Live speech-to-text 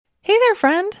Hey there,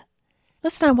 friend.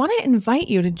 Listen, I want to invite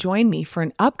you to join me for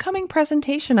an upcoming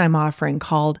presentation I'm offering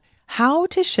called How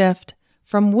to Shift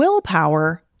from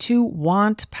Willpower to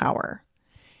Want Power.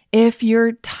 If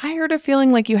you're tired of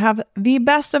feeling like you have the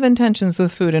best of intentions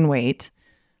with food and weight,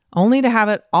 only to have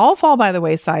it all fall by the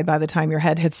wayside by the time your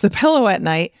head hits the pillow at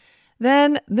night,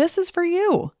 then this is for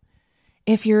you.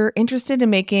 If you're interested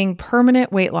in making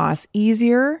permanent weight loss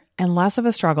easier and less of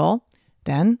a struggle,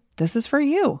 then this is for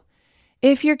you.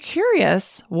 If you're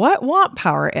curious what want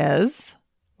power is,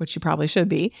 which you probably should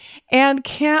be, and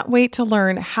can't wait to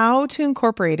learn how to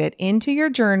incorporate it into your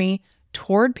journey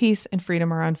toward peace and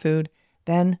freedom around food,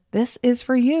 then this is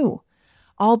for you.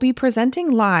 I'll be presenting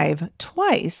live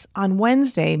twice on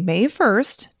Wednesday, May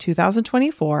 1st,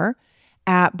 2024,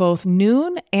 at both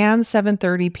noon and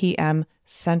 7:30 p.m.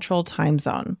 Central Time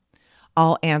Zone.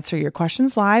 I'll answer your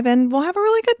questions live and we'll have a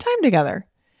really good time together.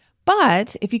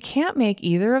 But if you can't make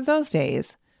either of those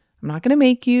days, I'm not going to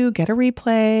make you get a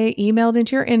replay emailed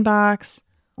into your inbox,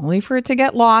 only for it to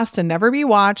get lost and never be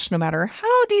watched, no matter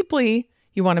how deeply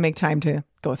you want to make time to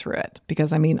go through it.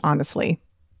 Because, honestly,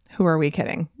 who are we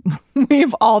kidding?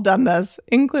 We've all done this,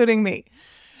 including me.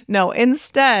 No,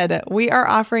 instead, we are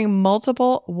offering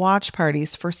multiple watch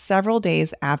parties for several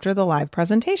days after the live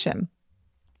presentation.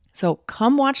 So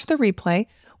come watch the replay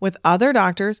with other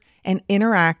doctors and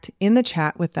interact in the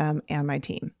chat with them and my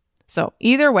team. So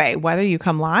either way, whether you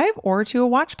come live or to a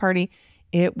watch party,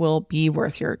 it will be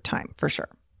worth your time for sure.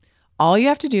 All you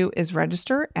have to do is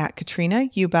register at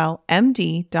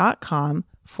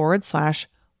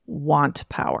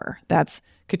katrinaubelmd.com/wantpower. That's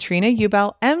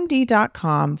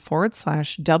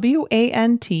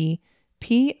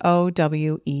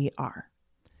katrinaubelmd.com/WANTPOWER.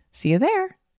 See you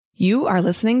there. You are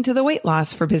listening to the Weight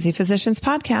Loss for Busy Physicians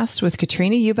podcast with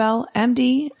Katrina Ubel,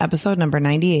 MD, episode number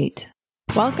 98.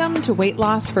 Welcome to Weight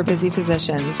Loss for Busy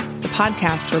Physicians, the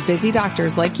podcast where busy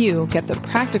doctors like you get the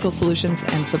practical solutions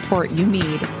and support you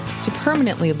need to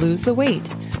permanently lose the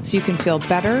weight so you can feel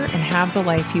better and have the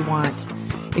life you want.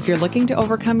 If you're looking to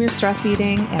overcome your stress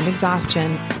eating and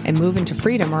exhaustion and move into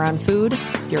freedom around food,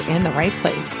 you're in the right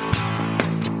place.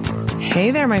 Hey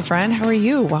there, my friend. How are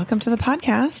you? Welcome to the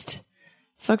podcast.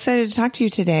 So excited to talk to you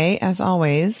today. As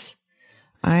always,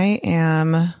 I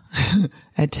am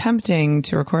attempting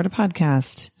to record a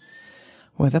podcast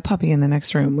with a puppy in the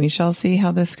next room. We shall see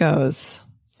how this goes.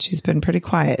 She's been pretty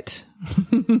quiet.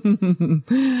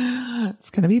 It's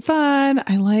going to be fun.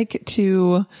 I like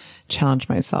to challenge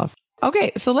myself.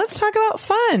 Okay, so let's talk about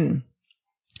fun.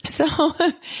 So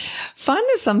fun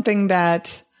is something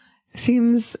that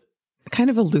seems kind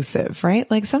of elusive, right?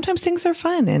 Like sometimes things are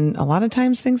fun and a lot of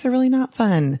times things are really not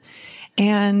fun.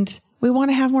 And we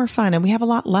want to have more fun and we have a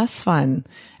lot less fun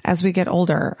as we get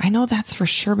older. I know that's for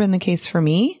sure been the case for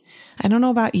me. I don't know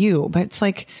about you, but it's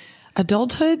like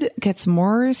adulthood gets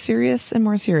more serious and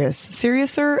more serious,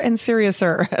 seriouser and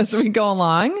seriouser as we go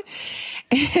along.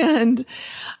 And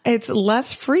it's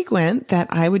less frequent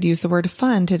that I would use the word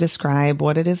fun to describe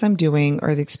what it is I'm doing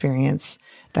or the experience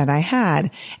that I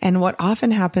had. And what often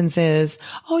happens is,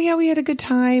 oh yeah, we had a good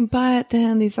time, but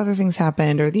then these other things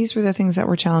happened, or these were the things that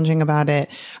were challenging about it,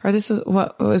 or this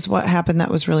was what happened that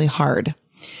was really hard.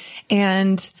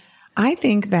 And I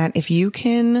think that if you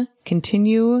can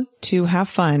continue to have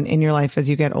fun in your life as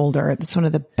you get older, that's one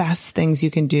of the best things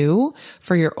you can do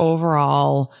for your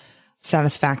overall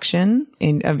satisfaction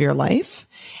of your life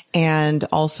and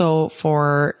also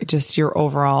for just your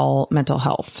overall mental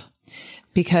health.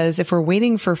 Because if we're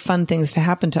waiting for fun things to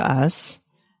happen to us,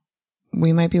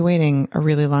 we might be waiting a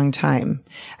really long time.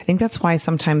 I think that's why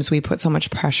sometimes we put so much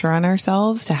pressure on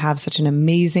ourselves to have such an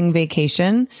amazing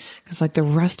vacation, because like the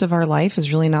rest of our life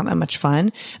is really not that much fun.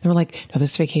 And we're like, no,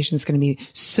 this vacation is going to be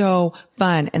so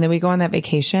fun. And then we go on that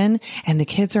vacation and the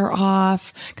kids are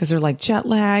off because they're like jet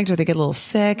lagged or they get a little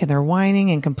sick and they're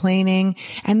whining and complaining.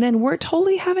 And then we're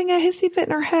totally having a hissy fit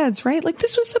in our heads, right? Like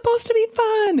this was supposed to be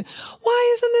fun.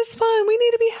 Why isn't this fun? We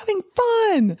need to be having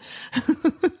fun.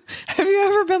 Have you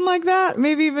ever been like that?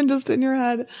 Maybe even just in your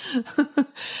head,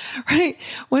 right?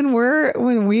 When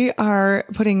we are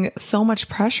putting so much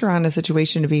pressure on a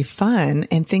situation to be fun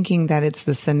and thinking that it's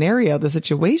the scenario, the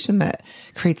situation that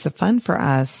creates the fun for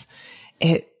us,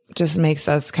 it just makes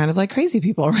us kind of like crazy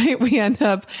people, right? We end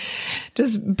up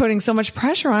just putting so much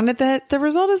pressure on it that the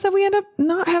result is that we end up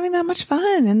not having that much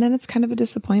fun. And then it's kind of a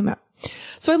disappointment.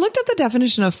 So I looked up the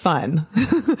definition of fun.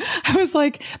 I was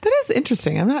like, that is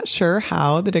interesting. I'm not sure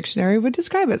how the dictionary would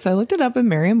describe it. So I looked it up in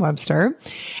Merriam-Webster,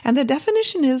 and the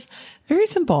definition is very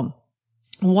simple.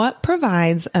 What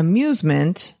provides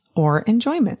amusement or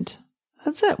enjoyment?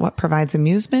 That's it. What provides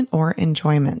amusement or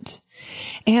enjoyment?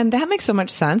 And that makes so much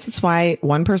sense. It's why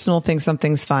one person will think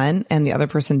something's fun and the other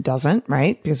person doesn't,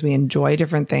 right? Because we enjoy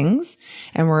different things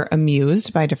and we're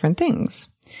amused by different things.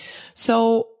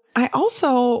 So I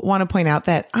also want to point out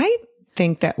that I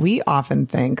think that we often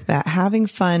think that having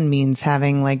fun means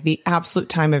having like the absolute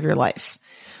time of your life.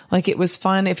 Like it was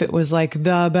fun if it was like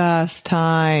the best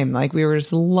time, like we were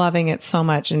just loving it so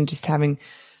much and just having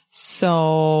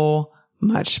so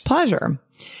much pleasure.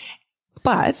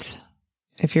 But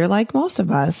if you're like most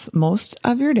of us, most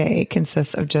of your day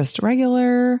consists of just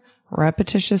regular,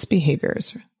 repetitious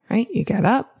behaviors, right? You get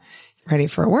up, ready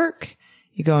for work,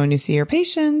 you go and you see your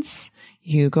patients,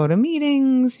 you go to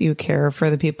meetings, you care for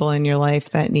the people in your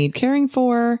life that need caring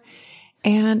for.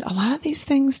 And a lot of these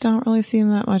things don't really seem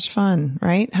that much fun,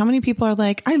 right? How many people are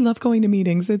like, I love going to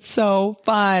meetings. It's so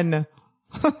fun.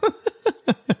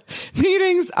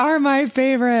 Meetings are my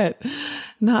favorite.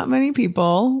 Not many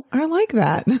people are like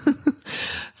that.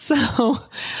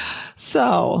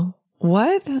 So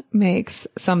what makes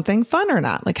something fun or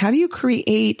not? Like, how do you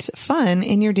create fun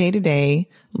in your day-to-day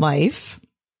life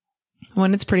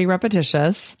when it's pretty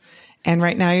repetitious? And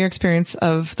right now your experience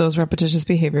of those repetitious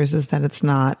behaviors is that it's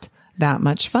not that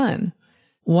much fun.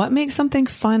 What makes something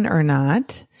fun or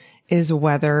not is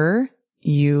whether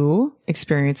you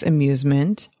experience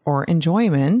amusement or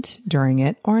enjoyment during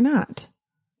it or not.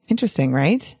 Interesting,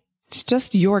 right? It's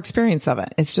just your experience of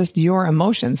it. It's just your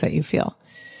emotions that you feel.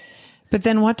 But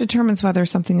then what determines whether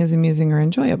something is amusing or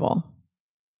enjoyable?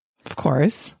 Of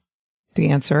course, the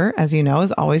answer, as you know,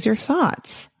 is always your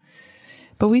thoughts.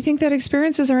 But we think that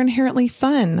experiences are inherently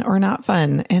fun or not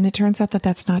fun. And it turns out that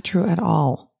that's not true at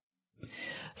all.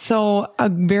 So a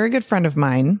very good friend of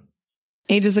mine,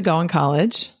 ages ago in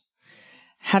college,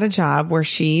 had a job where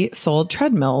she sold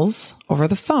treadmills over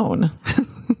the phone.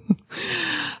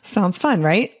 Sounds fun,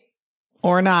 right?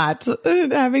 Or not.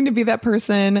 Having to be that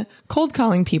person cold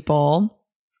calling people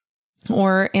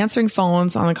or answering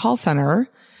phones on a call center,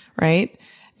 right?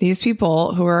 These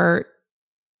people who are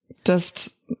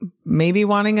just maybe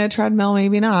wanting a treadmill,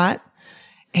 maybe not,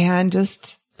 and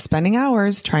just spending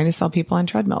hours trying to sell people on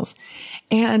treadmills.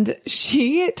 And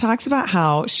she talks about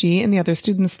how she and the other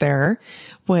students there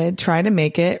would try to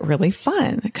make it really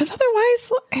fun because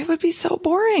otherwise it would be so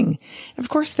boring. Of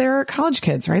course, they're college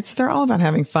kids, right? So they're all about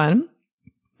having fun,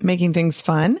 making things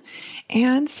fun.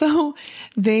 And so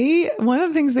one of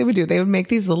the things they would do, they would make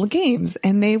these little games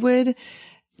and they would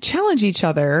challenge each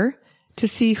other to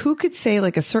see who could say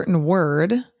like a certain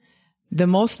word the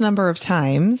most number of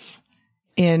times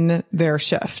in their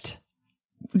shift,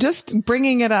 just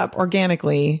bringing it up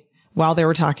organically while they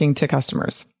were talking to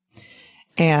customers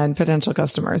and potential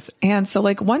customers. And so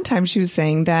like one time she was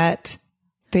saying that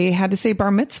they had to say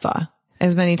bar mitzvah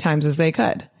as many times as they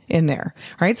could in there,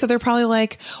 right? So they're probably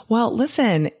like, well,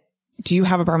 listen, do you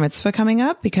have a bar mitzvah coming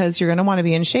up? Because you're going to want to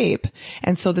be in shape.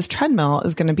 And so this treadmill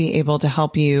is going to be able to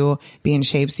help you be in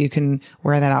shape so you can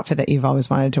wear that outfit that you've always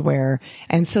wanted to wear.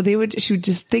 And so she would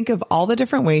just think of all the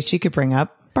different ways she could bring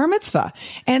up bar mitzvah.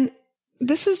 And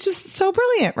this is just so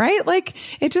brilliant, right? Like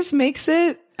it just makes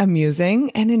it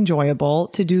amusing and enjoyable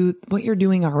to do what you're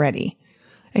doing already.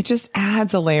 It just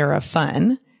adds a layer of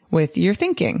fun with your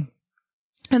thinking.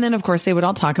 And then of course they would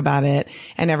all talk about it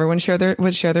and everyone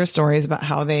would share their stories about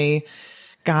how they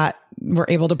were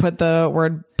able to put the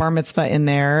word bar mitzvah in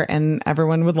there and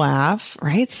everyone would laugh,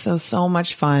 right? So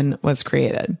much fun was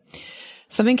created.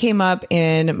 Something came up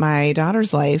in my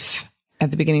daughter's life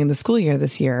at the beginning of the school year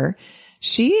this year.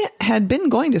 She had been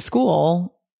going to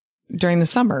school during the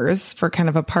summers for kind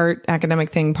of a part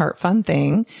academic thing, part fun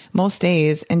thing most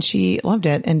days. And she loved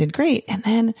it and did great. And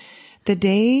then the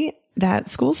day that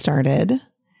school started,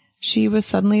 she was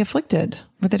suddenly afflicted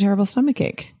with a terrible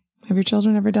stomachache. Have your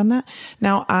children ever done that?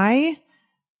 Now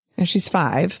she's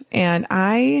 5 and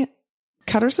I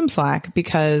cut her some slack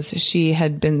because she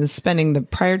had been spending the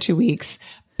prior 2 weeks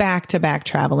back to back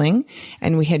traveling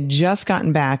and we had just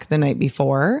gotten back the night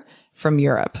before from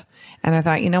Europe. And I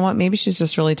thought, you know what? Maybe she's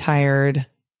just really tired.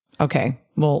 Okay.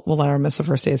 We'll let her miss the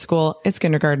first day of school. It's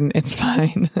kindergarten. It's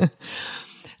fine.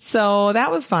 So that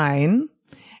was fine.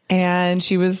 And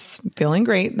she was feeling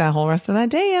great that whole rest of that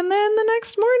day. And then the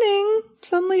next morning,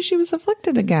 suddenly she was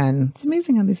afflicted again. It's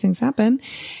amazing how these things happen.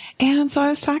 And so I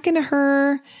was talking to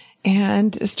her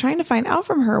and just trying to find out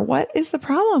from her, what is the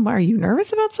problem? Are you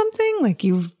nervous about something? Like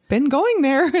you've been going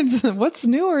there. What's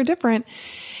new or different?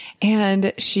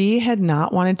 And she had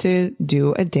not wanted to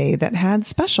do a day that had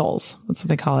specials. That's what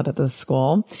they call it at the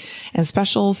school. And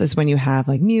specials is when you have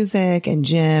like music and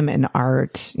gym and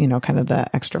art, kind of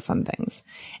the extra fun things.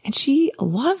 And she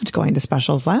loved going to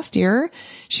specials last year.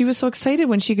 She was so excited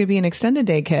when she could be an extended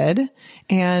day kid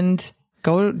and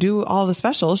go do all the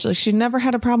specials. She never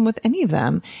had a problem with any of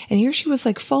them. And here she was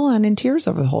like full on in tears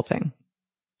over the whole thing.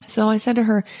 So I said to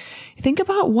her, think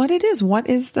about what it is. What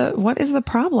is the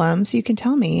problem? So you can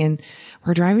tell me. And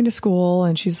we're driving to school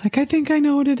and she's like, I think I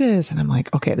know what it is. And I'm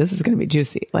like, okay, this is going to be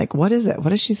juicy. Like, what is it?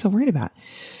 What is she so worried about?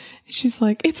 And she's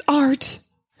like, it's art.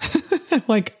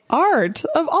 Like, art,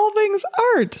 of all things,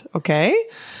 art. Okay.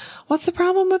 What's the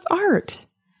problem with art?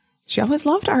 She always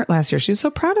loved art last year. She was so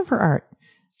proud of her art.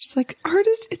 She's like,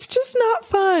 it's just not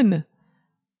fun.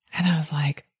 And I was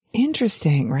like,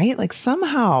 interesting, right? Like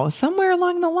somehow, somewhere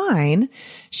along the line,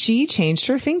 she changed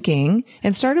her thinking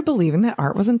and started believing that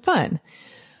art wasn't fun.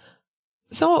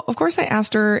 So of course I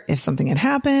asked her if something had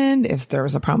happened, if there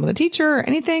was a problem with the teacher or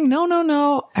anything.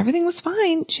 No. Everything was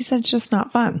fine. She said, it's just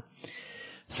not fun.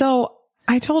 So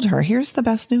I told her, here's the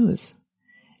best news.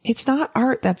 It's not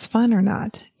art that's fun or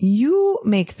not. You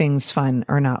make things fun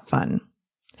or not fun.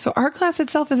 So art class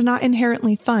itself is not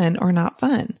inherently fun or not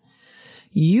fun.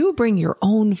 You bring your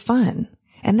own fun.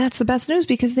 And that's the best news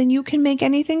because then you can make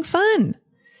anything fun.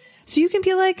 So you can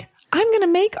be like, I'm going to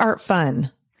make art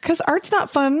fun because art's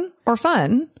not fun or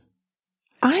fun.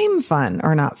 I'm fun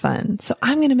or not fun. So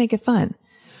I'm going to make it fun.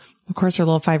 Of course, her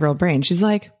little 5-year-old brain, she's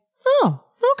like, oh,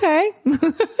 okay.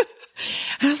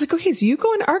 I was like, okay, so you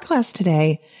go into art class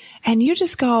today and you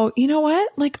just go, you know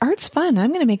what? Like art's fun. I'm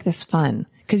going to make this fun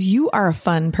because you are a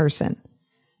fun person.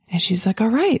 And she's like, all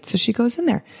right. So she goes in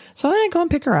there. So then I go and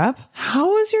pick her up.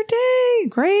 How was your day?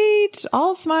 Great.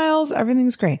 All smiles.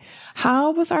 Everything's great.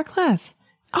 How was our class?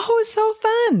 Oh, it was so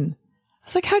fun. I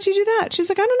was like, how'd you do that? She's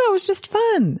like, I don't know. It was just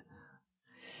fun.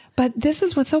 But this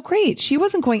is what's so great. She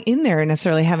wasn't going in there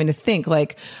necessarily having to think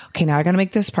like, okay, now I got to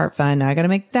make this part fun. Now I got to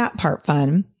make that part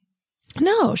fun.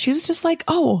 No, she was just like,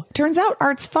 oh, turns out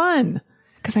art's fun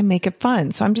because I make it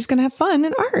fun. So I'm just going to have fun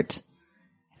in art.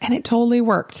 And it totally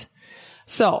worked.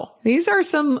 So these are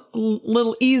some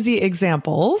little easy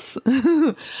examples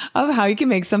of how you can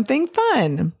make something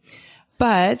fun.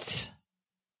 But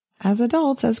as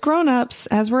adults, as grown-ups,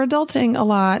 as we're adulting a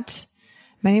lot,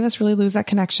 many of us really lose that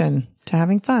connection to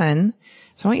having fun.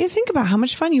 So I want you to think about how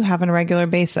much fun you have on a regular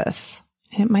basis.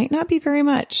 And it might not be very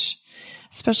much,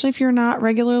 especially if you're not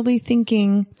regularly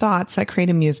thinking thoughts that create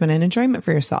amusement and enjoyment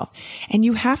for yourself. And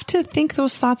you have to think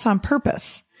those thoughts on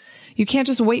purpose. You can't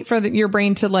just wait for your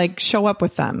brain to like show up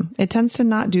with them. It tends to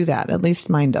not do that. At least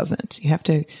mine doesn't. You have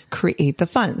to create the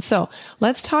fun. So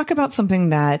let's talk about something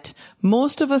that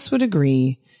most of us would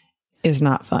agree is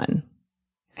not fun.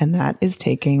 And that is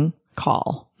taking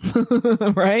call,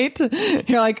 right?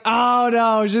 You're like, oh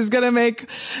no, she's going to make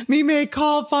me make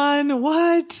call fun.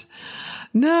 What?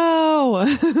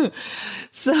 No.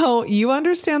 So you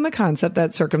understand the concept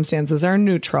that circumstances are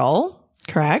neutral,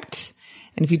 correct?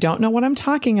 And if you don't know what I'm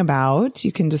talking about,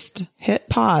 you can just hit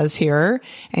pause here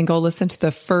and go listen to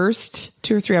the first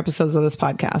 2 or 3 episodes of this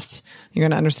podcast. You're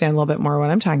going to understand a little bit more what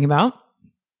I'm talking about.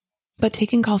 But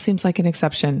taking call seems like an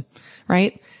exception,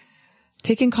 right?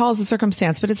 Taking call is a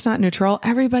circumstance, but it's not neutral.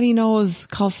 Everybody knows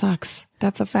call sucks.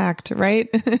 That's a fact, right?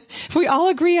 If we all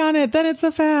agree on it, then it's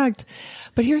a fact.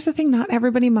 But here's the thing. Not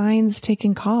everybody minds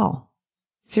taking call.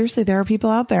 Seriously, there are people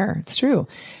out there. It's true.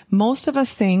 Most of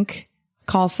us think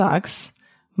call sucks,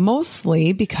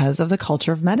 mostly because of the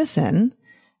culture of medicine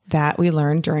that we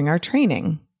learned during our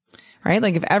training, right?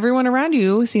 Like if everyone around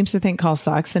you seems to think call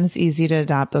sucks, then it's easy to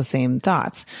adopt those same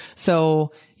thoughts.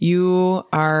 So you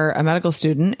are a medical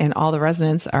student and all the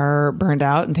residents are burned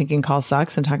out and thinking call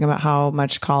sucks and talking about how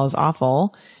much call is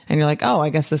awful. And you're like, oh, I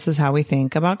guess this is how we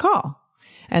think about call.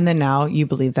 And then now you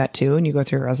believe that too. And you go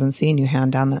through your residency and you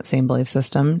hand down that same belief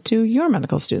system to your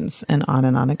medical students and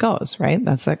on it goes, right?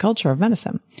 That's the culture of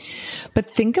medicine.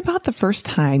 But think about the first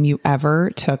time you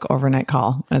ever took overnight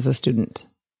call as a student.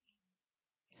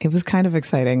 It was kind of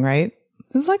exciting, right?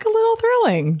 It was like a little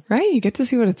thrilling, right? You get to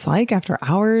see what it's like after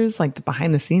hours, like the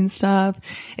behind the scenes stuff.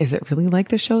 Is it really like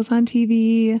the shows on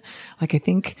TV? Like I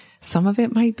think some of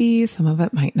it might be, some of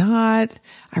it might not.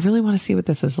 I really want to see what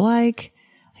this is like.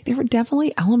 There were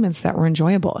definitely elements that were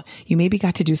enjoyable. You maybe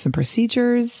got to do some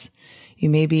procedures. You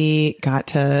maybe got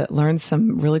to learn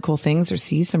some really cool things or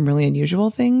see some really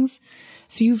unusual things.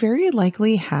 So you very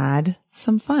likely had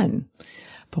some fun.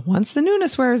 But once the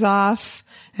newness wears off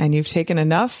and you've taken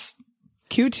enough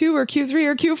Q2 or Q3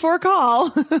 or Q4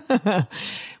 call,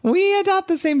 we adopt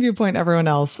the same viewpoint everyone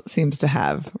else seems to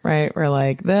have, right? We're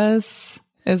like, this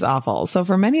is awful. So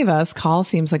for many of us, call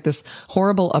seems like this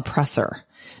horrible oppressor.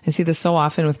 I see this so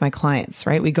often with my clients,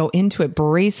 right? We go into it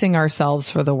bracing ourselves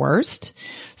for the worst.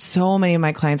 So many of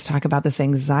my clients talk about this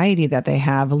anxiety that they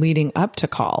have leading up to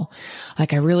call.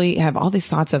 Like I really have all these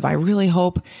thoughts of, I really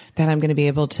hope that I'm going to be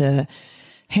able to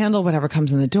handle whatever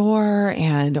comes in the door.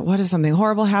 And what if something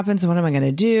horrible happens? And what am I going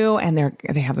to do? And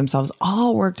they have themselves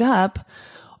all worked up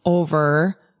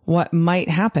over what might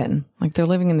happen. Like they're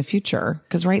living in the future,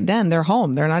 because right then they're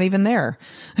home. They're not even there,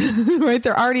 right?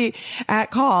 They're already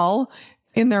at call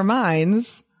in their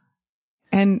minds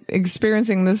and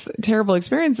experiencing this terrible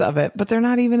experience of it, but they're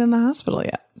not even in the hospital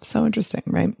yet. So interesting,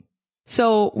 right?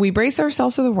 So we brace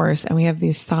ourselves for the worst, and we have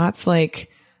these thoughts like,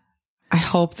 I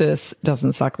hope this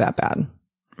doesn't suck that bad,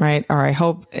 right? Or I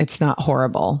hope it's not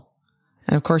horrible.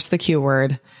 And of course, the Q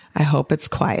word, I hope it's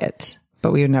quiet.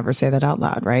 But we would never say that out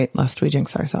loud, right? Lest we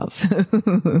jinx ourselves.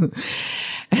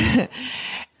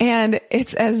 And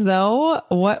it's as though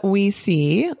what we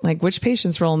see, like which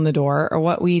patients roll in the door or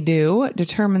what we do,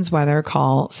 determines whether a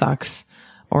call sucks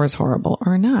or is horrible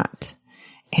or not.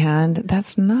 And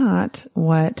that's not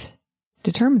what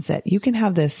determines it. You can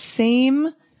have the same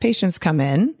patients come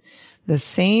in, the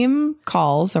same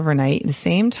calls overnight, the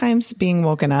same times being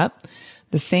woken up,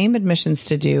 the same admissions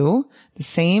to do, the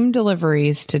same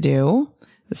deliveries to do,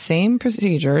 the same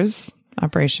procedures,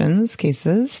 operations,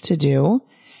 cases to do,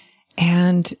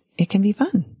 and it can be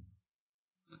fun.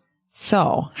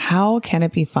 So how can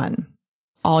it be fun?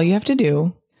 All you have to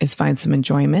do is find some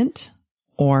enjoyment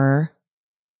or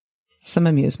some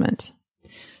amusement.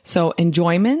 So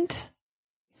enjoyment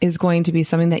is going to be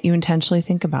something that you intentionally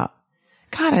think about.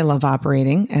 God, I love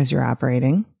operating as you're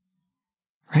operating,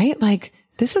 right? Like,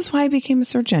 this is why I became a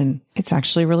surgeon. It's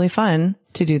actually really fun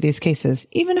to do these cases,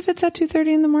 even if it's at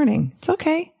 2:30 in the morning. It's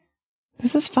okay.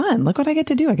 This is fun. Look what I get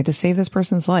to do. I get to save this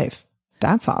person's life.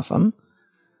 That's awesome,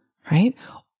 right?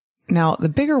 Now, the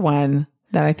bigger one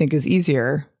that I think is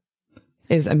easier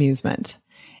is amusement.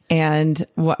 And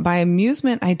by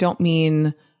amusement, I don't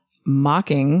mean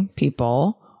mocking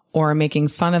people or making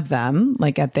fun of them,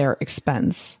 like at their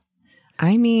expense.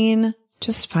 I mean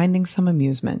just finding some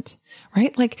amusement,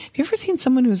 right? Like, have you ever seen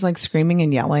someone who's like screaming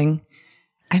and yelling?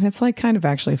 And it's like kind of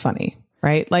actually funny,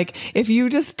 right? Like if you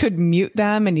just could mute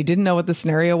them and you didn't know what the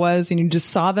scenario was and you just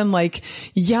saw them like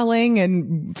yelling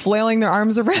and flailing their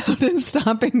arms around and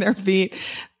stomping their feet,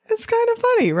 it's kind of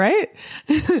funny, right?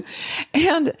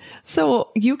 And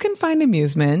so you can find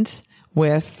amusement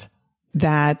with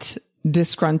that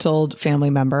disgruntled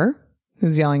family member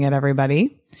who's yelling at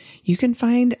everybody. You can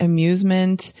find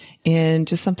amusement in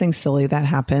just something silly that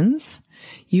happens.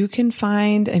 You can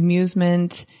find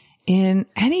amusement in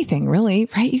anything, really,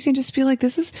 right? You can just be like,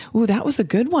 that was a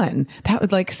good one. That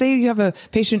would, like, say you have a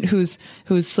patient who's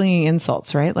slinging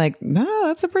insults, right? Like, no,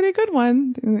 that's a pretty good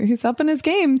one. He's up in his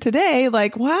game today.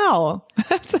 Like, wow,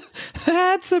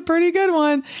 that's a pretty good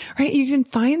one, right? You can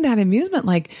find that amusement.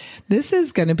 Like, this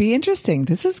is going to be interesting.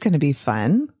 This is going to be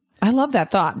fun. I love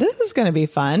that thought. This is going to be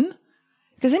fun.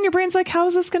 Because then your brain's like, how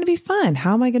is this going to be fun?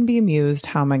 How am I going to be amused?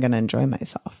 How am I going to enjoy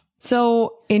myself?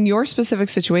 So in your specific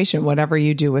situation, whatever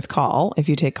you do with call, if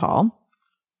you take call,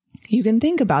 you can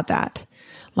think about that.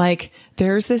 Like,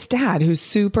 there's this dad who's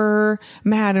super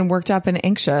mad and worked up and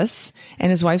anxious,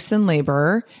 and his wife's in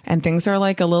labor, and things are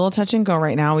like a little touch and go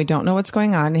right now. We don't know what's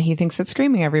going on. And he thinks that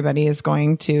screaming everybody is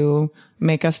going to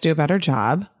make us do a better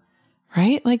job,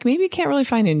 right? Like, maybe you can't really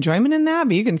find enjoyment in that,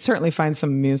 but you can certainly find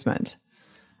some amusement.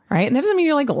 Right? And that doesn't mean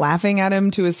you're like laughing at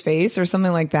him to his face or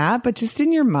something like that, but just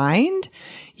in your mind,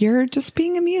 you're just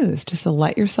being amused, just to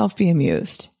let yourself be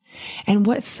amused. And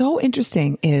what's so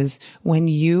interesting is when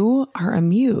you are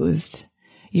amused,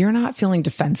 you're not feeling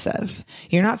defensive.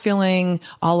 You're not feeling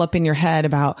all up in your head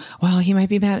about, well, he might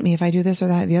be mad at me if I do this or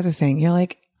that, the other thing. You're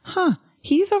like,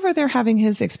 he's over there having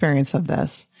his experience of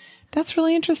this. That's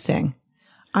really interesting.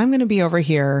 I'm going to be over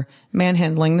here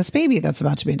manhandling this baby that's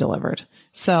about to be delivered.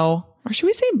 So, or should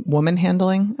we say woman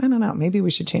handling? I don't know. Maybe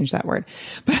we should change that word.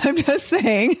 But I'm just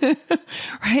saying,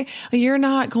 right? You're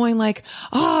not going like,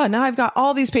 now I've got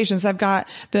all these patients. I've got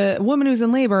the woman who's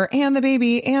in labor and the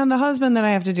baby and the husband that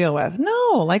I have to deal with.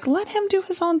 No, like, let him do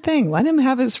his own thing. Let him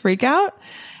have his freak out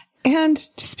and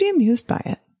just be amused by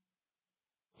it.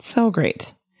 So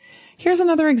great. Here's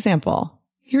another example.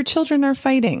 Your children are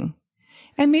fighting,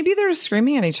 and maybe they're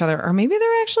screaming at each other, or maybe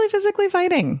they're actually physically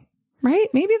fighting. Right?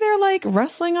 Maybe they're like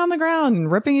wrestling on the ground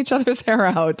and ripping each other's hair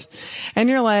out. And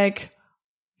you're like,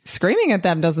 screaming at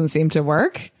them doesn't seem to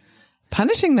work.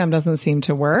 Punishing them doesn't seem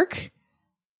to work.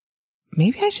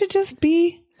 Maybe I should just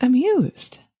be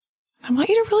amused. I want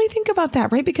you to really think about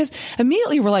that, right? Because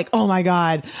immediately we're like, oh my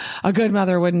God, a good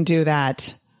mother wouldn't do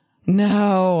that.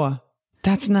 No,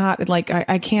 that's not like,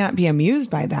 I can't be amused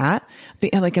by that.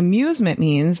 But like, amusement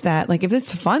means that, like, if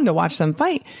it's fun to watch them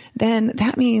fight, then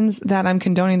that means that I'm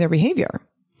condoning their behavior,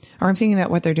 or I'm thinking that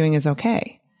what they're doing is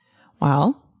okay.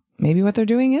 Well, maybe what they're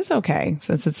doing is okay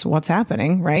since it's what's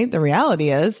happening, right? The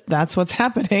reality is that's what's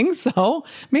happening. So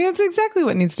maybe that's exactly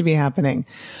what needs to be happening.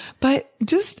 But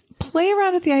just play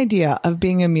around with the idea of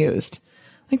being amused.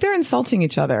 Like they're insulting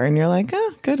each other and you're like,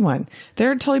 oh, good one.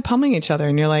 They're totally pummeling each other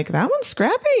and you're like, that one's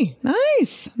scrappy.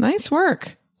 Nice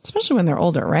work. Especially when they're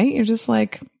older, right? You're just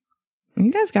like,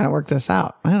 you guys got to work this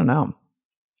out. I don't know.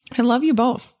 I love you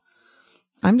both.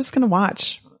 I'm just going to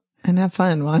watch and have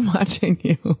fun while I'm watching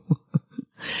you.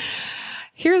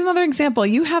 Here's another example.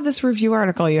 You have this review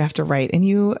article you have to write and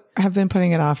you have been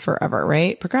putting it off forever,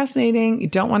 right? Procrastinating. You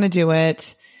don't want to do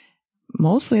it.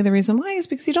 Mostly the reason why is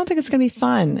because you don't think it's going to be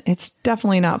fun. It's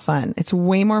definitely not fun. It's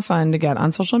way more fun to get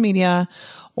on social media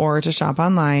or to shop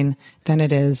online than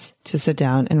it is to sit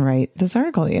down and write this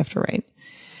article that you have to write.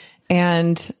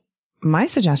 And my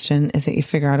suggestion is that you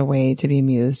figure out a way to be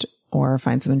amused or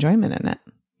find some enjoyment in it.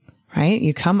 Right?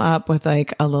 You come up with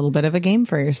like a little bit of a game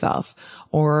for yourself,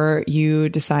 or you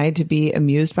decide to be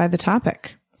amused by the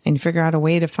topic and you figure out a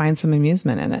way to find some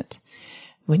amusement in it.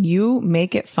 When you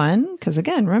make it fun, because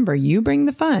again, remember, you bring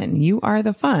the fun. You are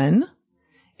the fun.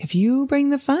 If you bring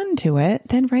the fun to it,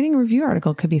 then writing a review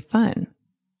article could be fun.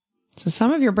 So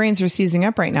some of your brains are seizing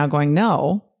up right now going,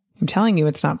 no, I'm telling you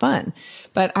it's not fun.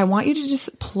 But I want you to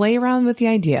just play around with the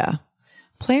idea.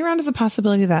 Play around with the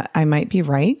possibility that I might be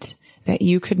right, that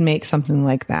you could make something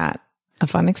like that a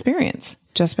fun experience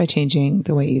just by changing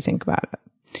the way you think about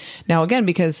it. Now, again,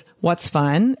 because what's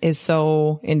fun is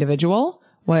so individual,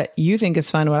 what you think is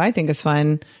fun, what I think is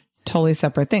fun, totally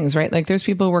separate things, right? Like there's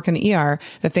people who work in the ER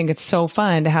that think it's so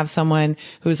fun to have someone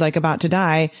who's like about to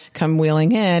die come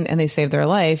wheeling in and they save their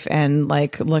life and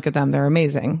like, look at them, they're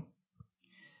amazing.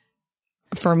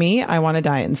 For me, I want to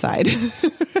die inside.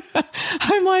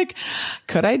 I'm like,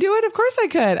 could I do it? Of course I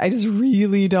could. I just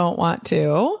really don't want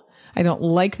to. I don't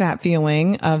like that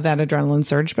feeling of that adrenaline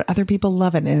surge, but other people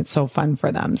love it and it's so fun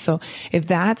for them. So if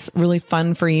that's really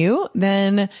fun for you,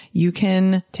 then you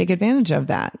can take advantage of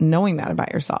that, knowing that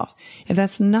about yourself. If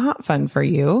that's not fun for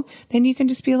you, then you can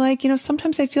just be like,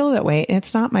 sometimes I feel that way and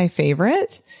it's not my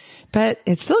favorite, but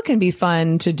it still can be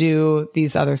fun to do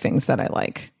these other things that I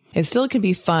like. It still can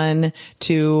be fun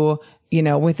to,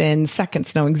 within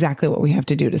seconds know exactly what we have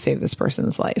to do to save this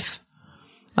person's life.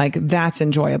 Like that's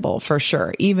enjoyable for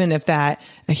sure. Even if a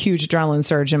huge adrenaline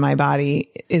surge in my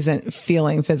body isn't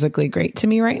feeling physically great to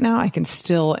me right now, I can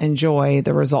still enjoy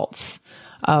the results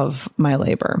of my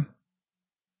labor.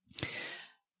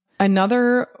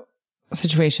 Another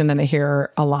situation that I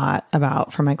hear a lot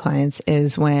about from my clients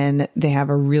is when they have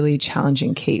a really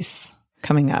challenging case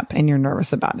coming up and you're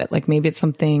nervous about it. Like maybe it's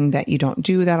something that you don't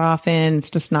do that often. It's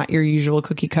just not your usual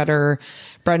cookie cutter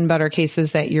bread and butter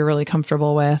cases that you're really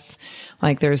comfortable with.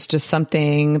 Like there's just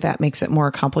something that makes it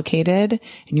more complicated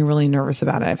and you're really nervous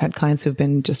about it. I've had clients who've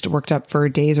been just worked up for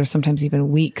days or sometimes even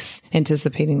weeks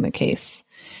anticipating the case.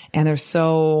 And they're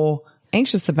so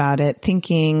anxious about it,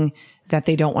 thinking that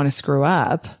they don't want to screw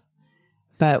up.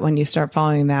 But when you start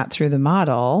following that through the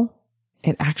model,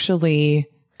 it actually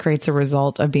creates a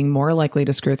result of being more likely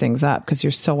to screw things up because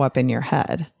you're so up in your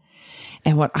head.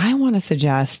 And what I want to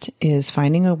suggest is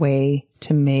finding a way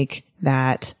to make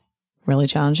that really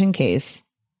challenging case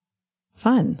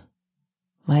fun.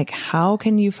 Like, how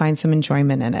can you find some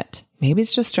enjoyment in it? Maybe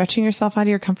it's just stretching yourself out of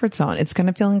your comfort zone. It's going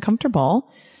to feel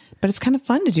uncomfortable, but it's kind of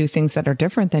fun to do things that are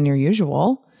different than your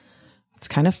usual. It's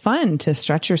kind of fun to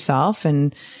stretch yourself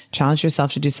and challenge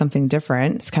yourself to do something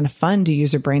different. It's kind of fun to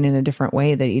use your brain in a different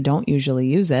way that you don't usually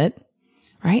use it.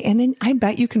 Right. And then I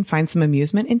bet you can find some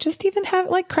amusement in just even have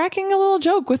like cracking a little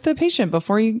joke with the patient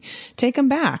before you take them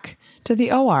back to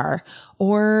the OR,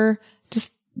 or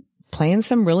just playing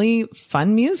some really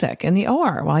fun music in the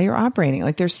OR while you're operating.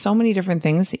 Like there's so many different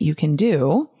things that you can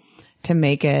do to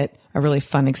make it a really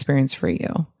fun experience for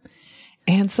you.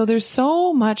 And so there's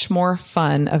so much more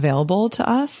fun available to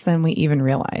us than we even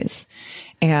realize.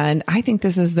 And I think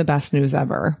this is the best news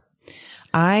ever.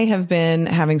 I have been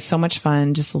having so much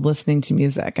fun just listening to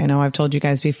music. I know I've told you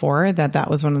guys before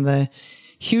that was one of the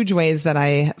huge ways that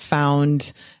I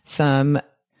found some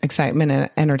excitement and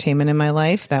entertainment in my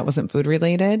life that wasn't food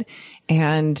related,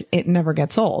 and it never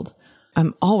gets old.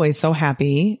 I'm always so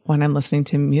happy when I'm listening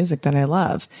to music that I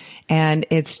love. And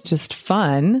it's just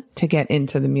fun to get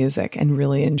into the music and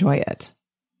really enjoy it.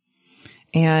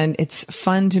 And it's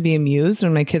fun to be amused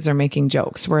when my kids are making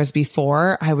jokes. Whereas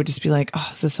before I would just be like, oh,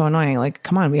 this is so annoying. Like,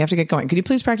 come on, we have to get going. Could you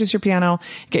please practice your piano,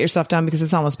 get yourself done because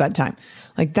it's almost bedtime.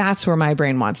 Like that's where my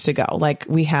brain wants to go. Like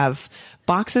we have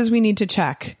boxes we need to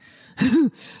check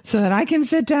so that I can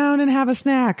sit down and have a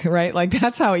snack, right? Like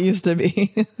that's how it used to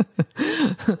be.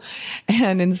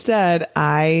 And instead,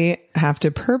 I have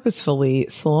to purposefully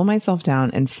slow myself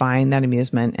down and find that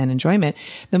amusement and enjoyment.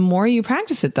 The more you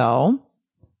practice it though,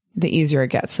 the easier it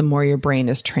gets, the more your brain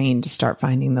is trained to start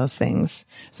finding those things.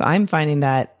 So I'm finding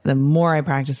that the more I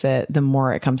practice it, the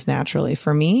more it comes naturally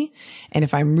for me. And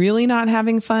if I'm really not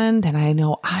having fun, then I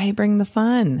know I bring the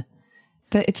fun.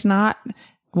 That it's not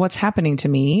what's happening to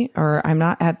me, or I'm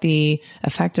not at the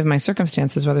effect of my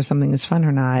circumstances, whether something is fun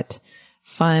or not.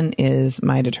 Fun is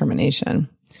my determination.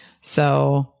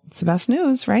 So it's the best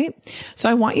news, right? So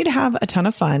I want you to have a ton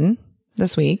of fun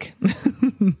this week.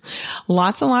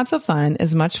 Lots and lots of fun,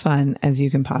 as much fun as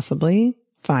you can possibly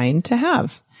find to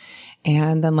have.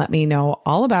 And then let me know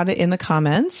all about it in the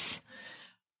comments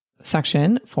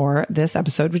section for this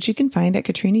episode, which you can find at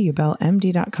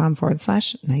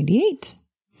katrinaubelmd.com/98.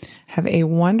 Have a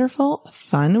wonderful,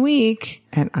 fun week,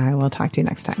 and I will talk to you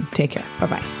next time. Take care.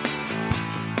 Bye-bye.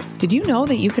 Did you know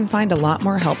that you can find a lot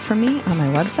more help from me on my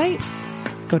website?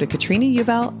 Go to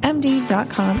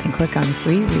katrinaubelmd.com and click on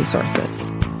free resources.